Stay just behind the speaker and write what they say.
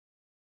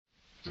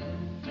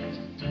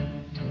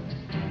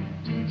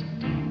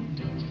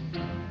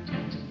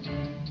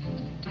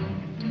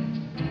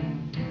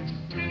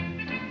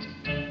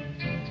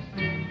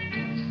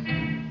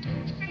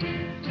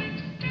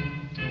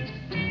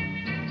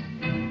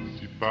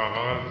par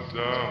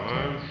hasard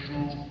un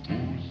jour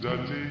vous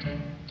allez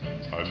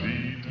à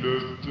l'île de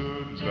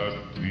la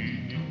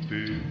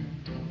Trinité,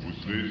 vous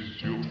serez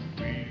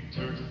surpris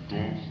de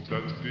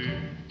constater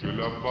que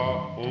là-bas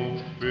on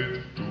fait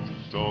tout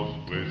sans se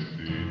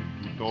presser,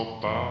 tout en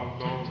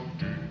parlant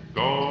du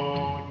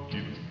temps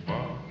qu'il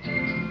fera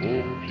au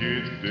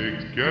pied des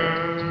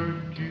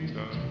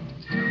quinquennats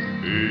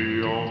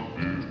et en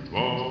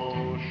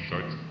buvant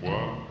chaque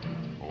fois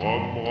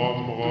Rhum,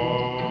 Rhum,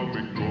 Rhum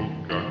et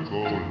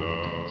Coca-Cola.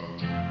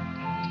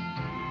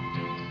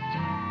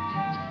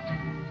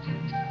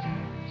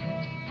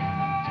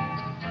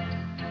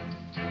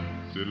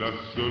 C'est la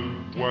seule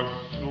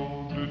boisson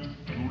de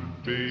tout le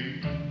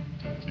pays.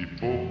 Il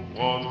faut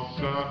prendre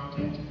ça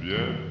ou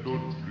bien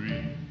d'autres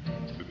pluies.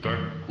 C'est à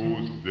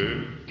cause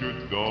d'elle que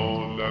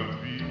dans la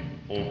vie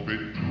on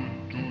fait tout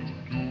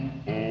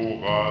au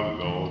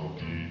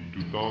ralenti,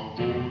 tout en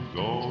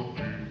causant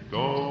du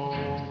temps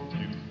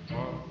qu'il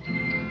fera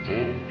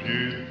au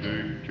pied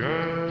des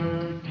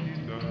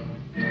quinquennats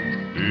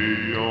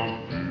et en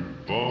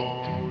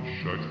buvant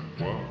chaque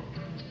fois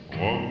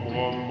Rhum,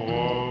 Rhum,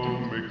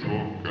 Rhum et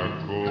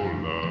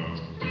Coca-Cola.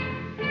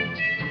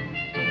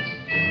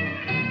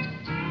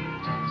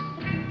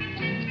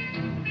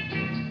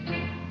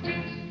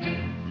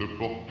 Le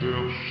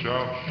porteur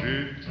chargé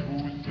de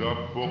vous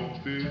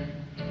apporter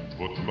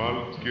votre mal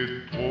qui est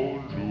trop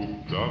lourd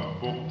à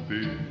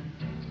porter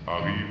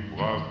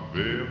arrivera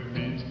vers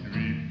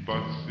minuit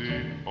passé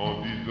en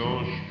disant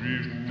je suis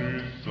venu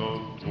sans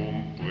trop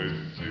me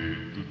presser,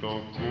 tout en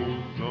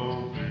causant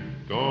du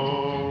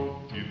temps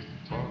qu'il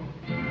fera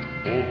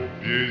au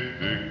pied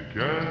des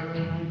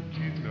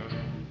quinquennats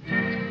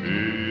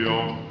et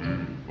en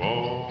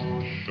buvant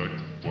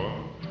chaque fois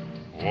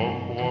Rhum,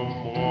 Rhum,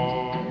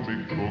 Rhum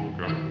et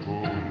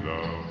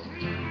Coca-Cola.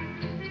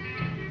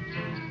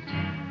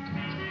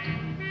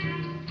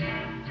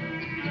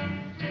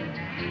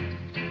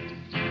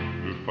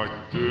 Le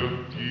facteur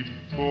qui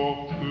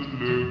porte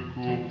le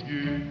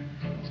courrier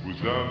vous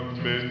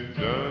amène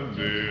d'un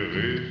air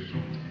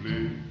essoufflé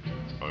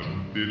un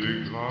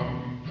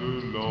télégramme de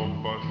l'an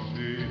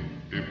passé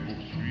et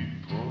poursuit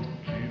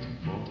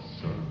tranquillement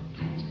sa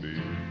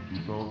tournée,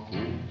 tout en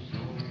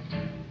causant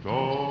du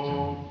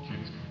temps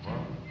qu'il fera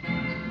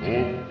au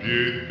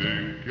pied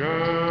des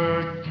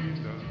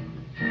quinquennats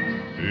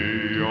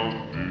et en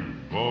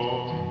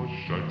buvant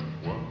chaque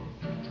fois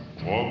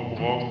Rhum,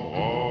 Rhum,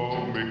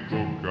 Rhum et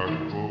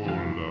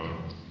Coca-Cola.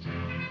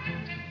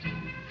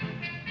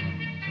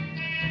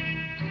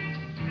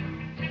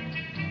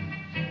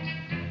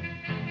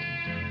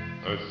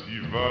 Ainsi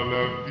va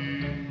la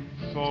vie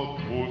sans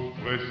trop se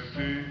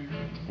presser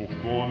pour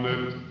qu'on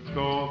ait le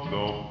temps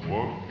d'en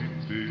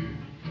profiter.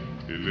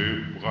 Et les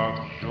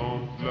braves gens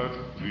de la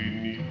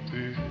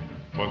Trinité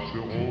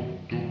passeront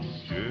au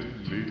ciel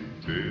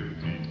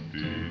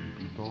l'éternité,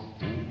 tout en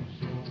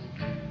causant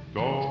du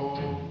temps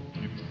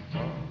qu'il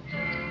fera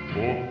au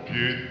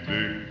pied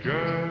des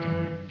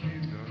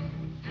quinquennats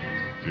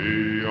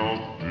et en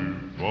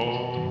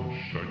buvant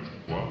chaque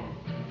fois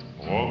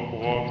Rhum,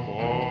 Rhum,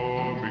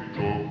 Rhum et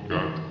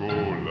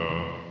Coca-Cola.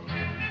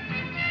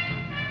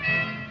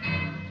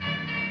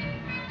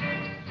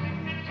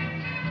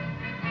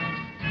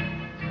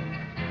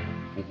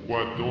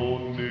 Pourquoi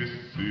donc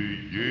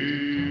n'essayez-vous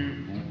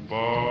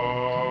pas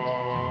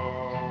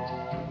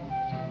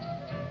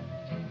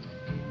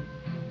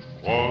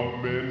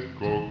Rhum et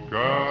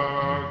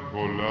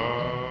Coca-Cola?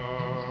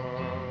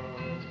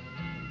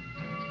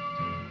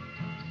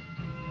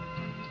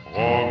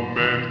 Rhum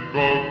et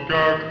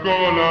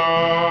Coca-Cola.